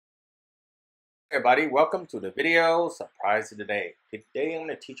Hey everybody, welcome to the video surprise of the day. Today I'm going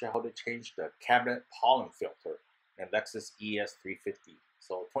to teach you how to change the cabinet pollen filter in Lexus ES350.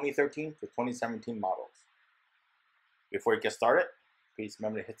 So 2013 to 2017 models. Before you get started, please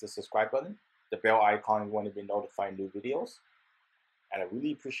remember to hit the subscribe button, the bell icon if you want to be notified new videos. And I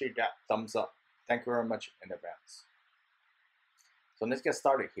really appreciate that thumbs up. Thank you very much in advance. So let's get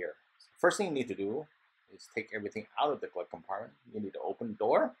started here. So first thing you need to do is take everything out of the glove compartment. You need to open the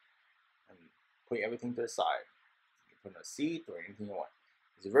door and put everything to the side. You put in a seat or anything you want.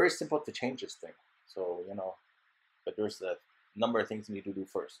 It's very simple to change this thing. So, but there's a number of things you need to do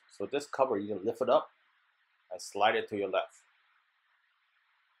first. So this cover, you can lift it up and slide it to your left.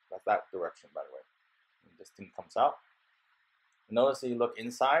 That's that direction, by the way. And this thing comes out. Notice that you look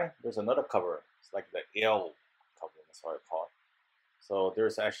inside, there's another cover. It's like the L cover, that's what I call it. So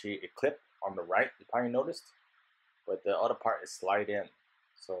there's actually a clip on the right, you probably noticed, but the other part is slide in.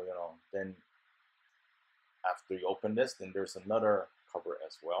 So, then after you open this, then there's another cover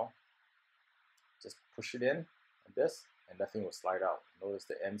as well. Just push it in like this, and nothing will slide out. Notice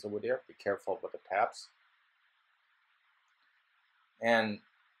the ends over there. Be careful with the tabs. And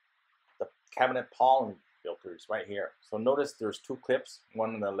the cabinet pollen filter is right here. So notice there's two clips,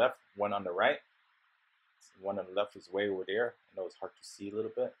 one on the left, one on the right. One on the left is way over there. I know it's hard to see a little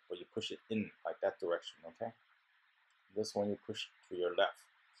bit, but you push it in like that direction, okay? This one you push to your left.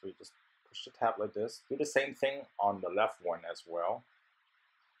 So you just push the tab like this. Do the same thing on the left one as well.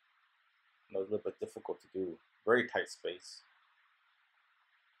 I know it's a little bit difficult to do. Very tight space.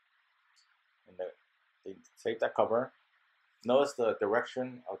 And they save that cover. Notice the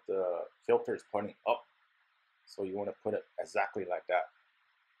direction of the filter is pointing up. So you want to put it exactly like that.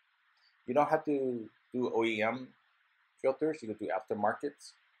 You don't have to do OEM filters. You could do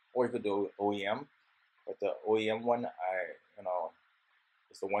aftermarkets, or you could do OEM. But the OEM one,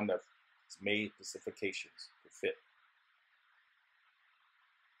 is the one that's made specifications to fit.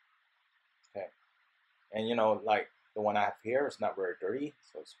 Okay, and like the one I have here is not very dirty,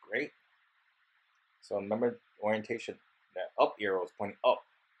 so it's great. So remember orientation. That up arrow is pointing up.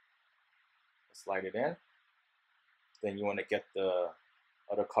 Slide it in. Then you want to get the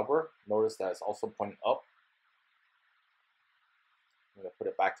other cover. Notice that it's also pointing up. I'm going to put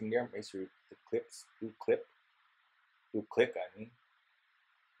it back in there. Make sure the clips do click. You put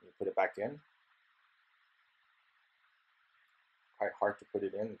it back in. Quite hard to put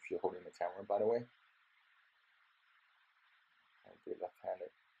it in if you're holding the camera, by the way. I'll do it left-handed.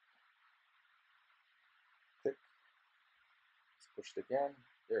 Click. Let's push it again.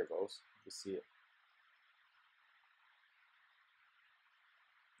 There it goes. You see it.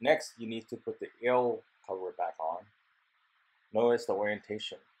 Next, you need to put the L cover back on. Notice the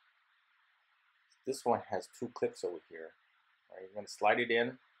orientation. This one has two clips over here. Right, you're going to slide it in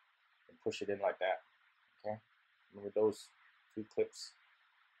and push it in like that. Okay, remember those two clips.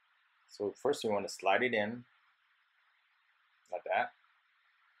 So first you want to slide it in like that.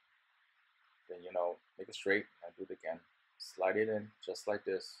 Then make it straight. I'll do it again. Slide it in just like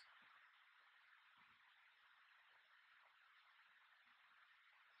this.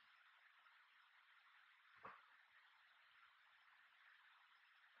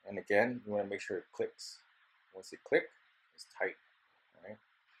 And again, you want to make sure it clicks. Once it clicks, it's tight. Right?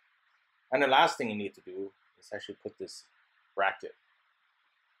 And the last thing you need to do is actually put this bracket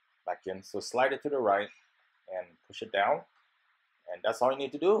back in. So slide it to the right and push it down. And that's all you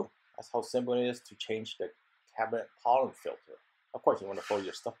need to do. That's how simple it is to change the cabinet pollen filter. Of course, you want to throw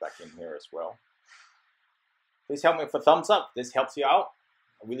your stuff back in here as well. Please help me with a thumbs up. This helps you out.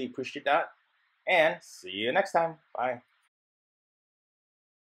 I really appreciate that. And see you next time. Bye.